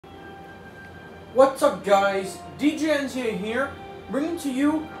What's up guys, DJNZA here, bringing to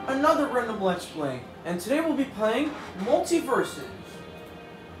you another random Let's Play, and today we'll be playing Multiversus.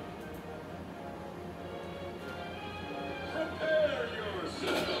 Prepare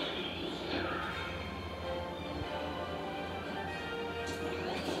yourself.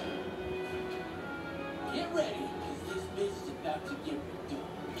 Get ready, because this bitch is about to get done.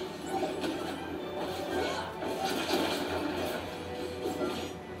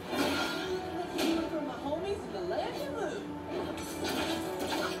 From my homies in the legend room.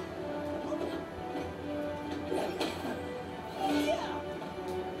 Yeah.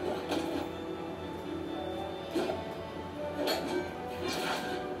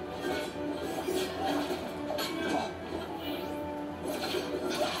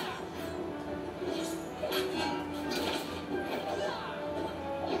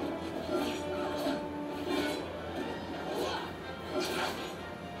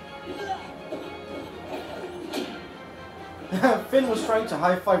 Finn was trying to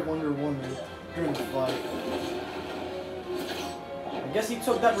high-five Wonder Woman during the fight. I guess he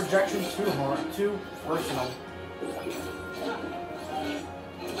took that rejection too personal.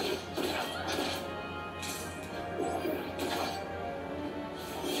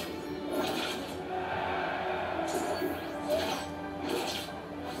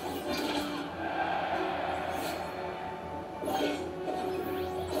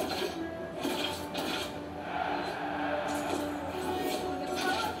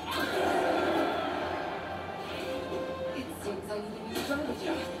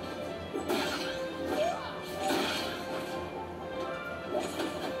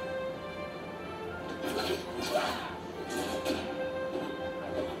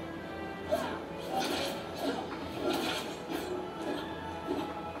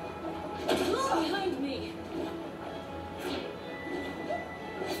 Behind me!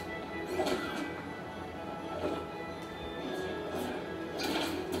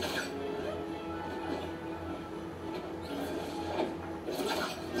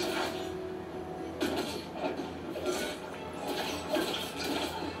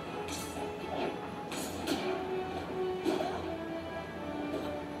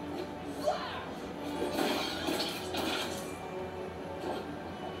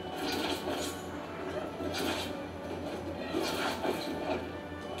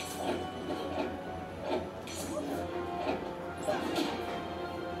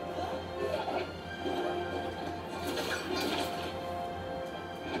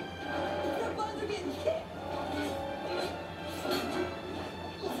 Your buns are getting kicked.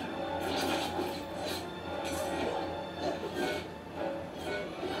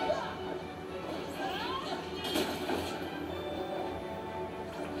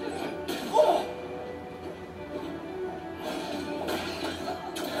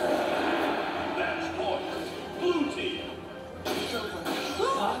 Match point. Blue team. It's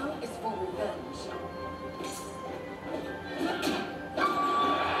over. It's for revenge.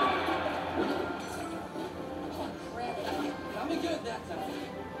 Got me good that time.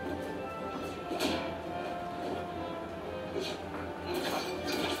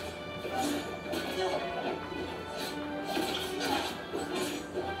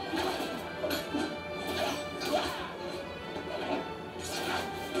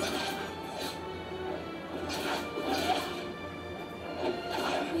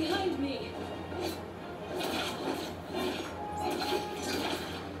 Behind me!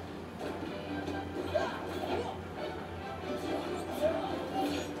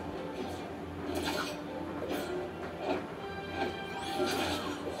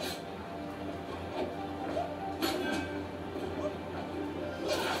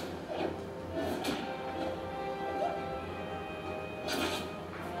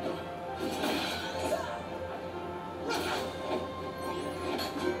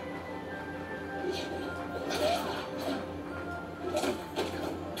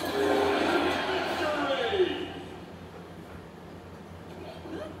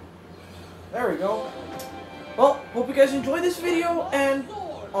 There we go. Well, hope you guys enjoyed this video, and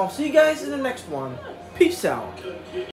I'll see you guys in the next one. Peace out.